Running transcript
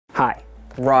Hi,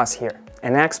 Ross here,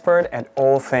 an expert at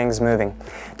all things moving.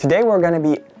 Today we're going to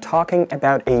be talking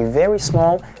about a very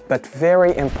small but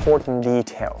very important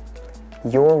detail,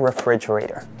 your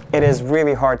refrigerator. It is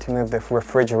really hard to move the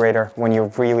refrigerator when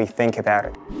you really think about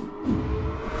it.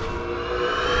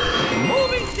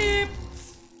 Moving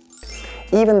tips!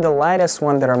 Even the lightest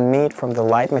ones that are made from the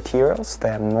light materials,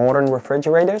 the modern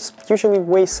refrigerators, usually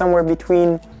weigh somewhere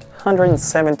between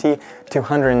 170 to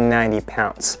 190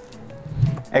 pounds.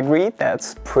 Agreed,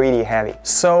 that's pretty heavy.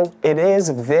 So it is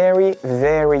very,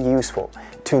 very useful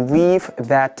to leave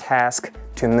that task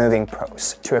to moving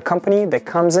pros, to a company that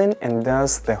comes in and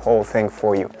does the whole thing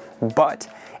for you. But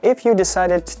if you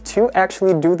decided to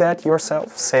actually do that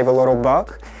yourself, save a little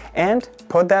buck, and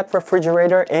put that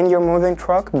refrigerator in your moving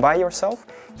truck by yourself,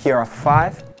 here are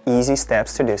 5 easy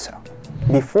steps to do so.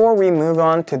 Before we move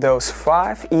on to those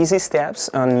 5 easy steps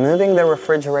on moving the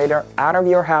refrigerator out of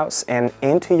your house and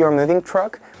into your moving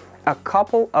truck, a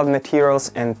couple of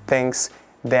materials and things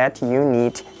that you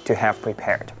need to have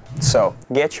prepared. So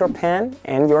get your pen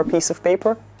and your piece of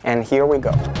paper, and here we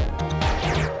go.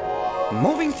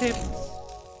 Moving tips.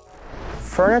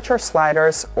 Furniture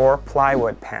sliders or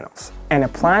plywood panels, an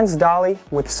appliance dolly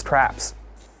with straps,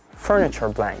 furniture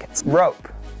blankets, rope,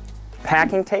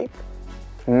 packing tape,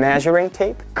 measuring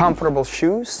tape, comfortable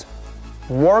shoes,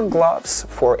 work gloves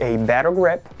for a better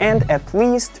grip, and at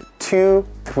least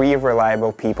 2-3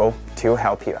 reliable people to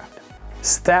help you out.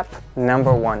 Step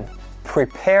number 1.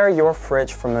 Prepare your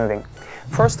fridge for moving.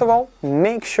 First of all,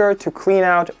 make sure to clean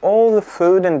out all the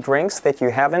food and drinks that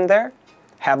you have in there.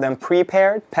 Have them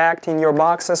prepared, packed in your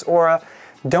boxes, or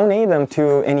donate them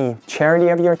to any charity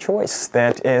of your choice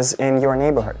that is in your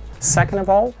neighborhood. Second of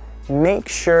all, make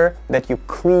sure that you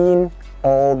clean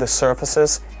all the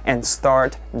surfaces and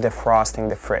start defrosting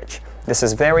the fridge. This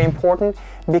is very important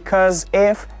because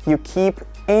if you keep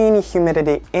any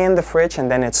humidity in the fridge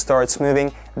and then it starts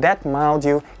moving, that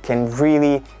mildew can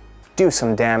really do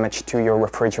some damage to your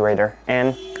refrigerator,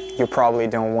 and you probably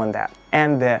don't want that.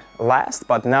 And the last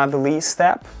but not the least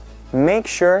step, make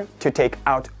sure to take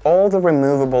out all the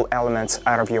removable elements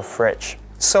out of your fridge.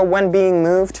 So when being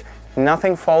moved,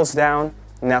 nothing falls down,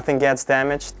 nothing gets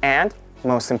damaged, and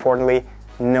most importantly,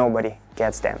 nobody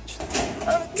gets damaged.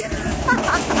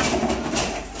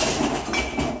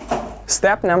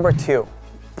 Step number 2,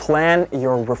 plan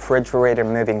your refrigerator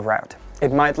moving route.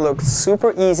 It might look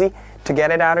super easy to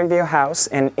get it out of your house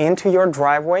and into your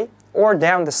driveway or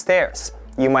down the stairs.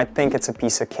 You might think it's a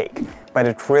piece of cake, but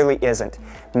it really isn't.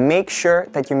 Make sure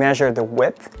that you measure the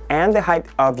width and the height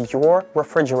of your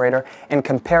refrigerator and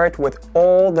compare it with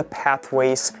all the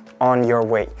pathways on your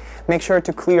way. Make sure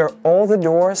to clear all the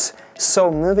doors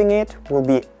so moving it will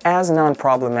be as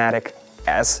non-problematic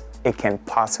as it can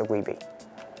possibly be.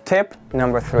 Tip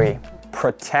number 3,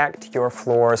 protect your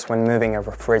floors when moving a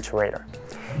refrigerator.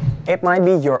 It might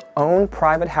be your own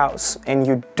private house and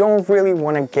you don't really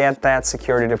want to get that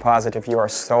security deposit if you are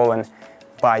stolen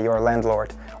by your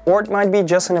landlord. Or it might be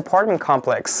just an apartment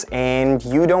complex and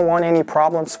you don't want any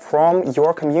problems from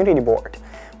your community board.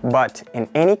 But in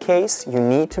any case, you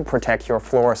need to protect your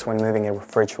floors when moving a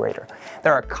refrigerator.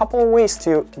 There are a couple of ways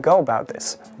to go about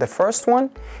this. The first one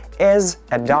is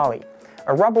a dolly,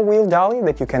 a rubber wheel dolly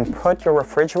that you can put your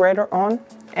refrigerator on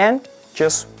and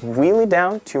just wheel it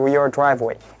down to your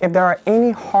driveway. If there are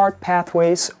any hard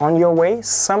pathways on your way,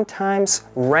 sometimes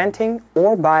renting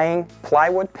or buying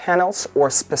plywood panels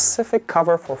or specific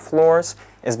cover for floors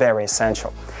is very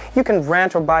essential. You can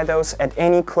rent or buy those at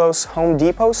any close Home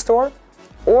Depot store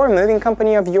or moving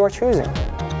company of your choosing.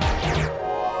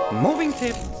 Moving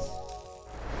tips.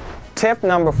 Tip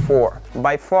number 4,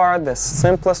 by far the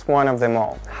simplest one of them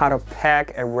all, how to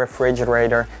pack a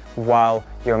refrigerator while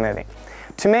you're moving.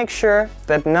 To make sure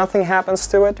that nothing happens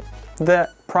to it, the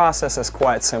process is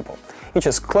quite simple. You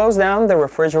just close down the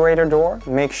refrigerator door,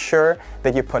 make sure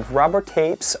that you put rubber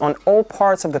tapes on all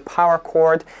parts of the power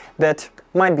cord that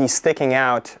might be sticking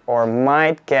out or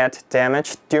might get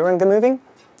damaged during the moving,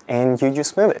 and you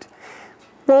just move it.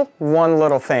 Well, one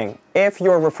little thing. If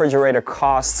your refrigerator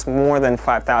costs more than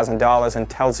 $5,000 and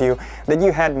tells you that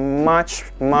you had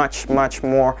much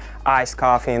more iced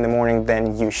coffee in the morning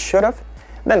than you should have,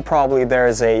 then probably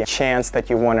there's a chance that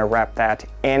you want to wrap that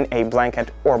in a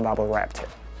blanket or bubble wrap tip.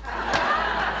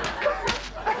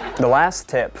 The last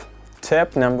tip,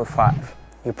 tip number 5.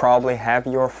 You probably have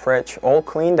your fridge all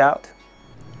cleaned out,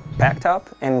 packed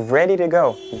up and ready to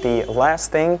go. The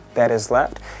last thing that is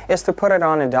left is to put it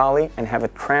on a dolly and have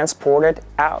it transported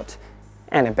out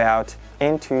and about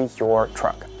into your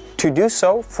truck. To do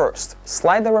so, first,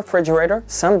 slide the refrigerator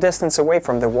some distance away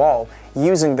from the wall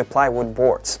using the plywood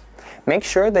boards. Make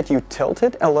sure that you tilt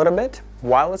it a little bit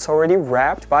while it's already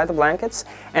wrapped by the blankets,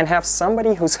 and have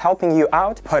somebody who's helping you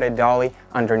out put a dolly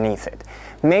underneath it.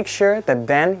 Make sure that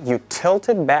then you tilt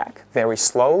it back very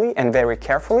slowly and very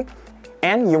carefully,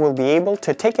 and you will be able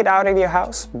to take it out of your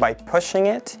house by pushing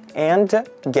it and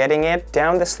getting it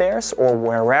down the stairs or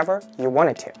wherever you want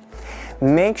it to.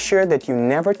 Make sure that you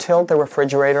never tilt the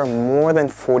refrigerator more than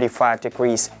 45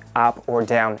 degrees up or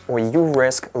down, or you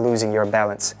risk losing your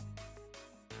balance.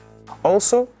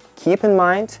 Also, keep in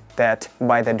mind that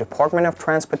by the Department of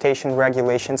Transportation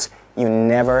regulations, you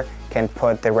never can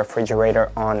put the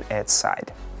refrigerator on its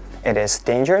side. It is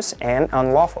dangerous and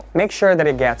unlawful. Make sure that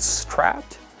it gets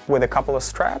strapped with a couple of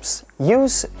straps.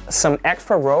 Use some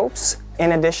extra ropes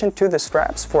in addition to the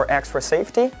straps for extra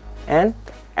safety. And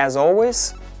as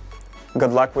always,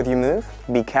 good luck with your move.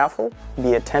 Be careful,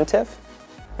 be attentive,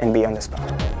 and be on the spot.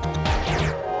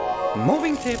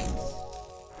 Moving tip.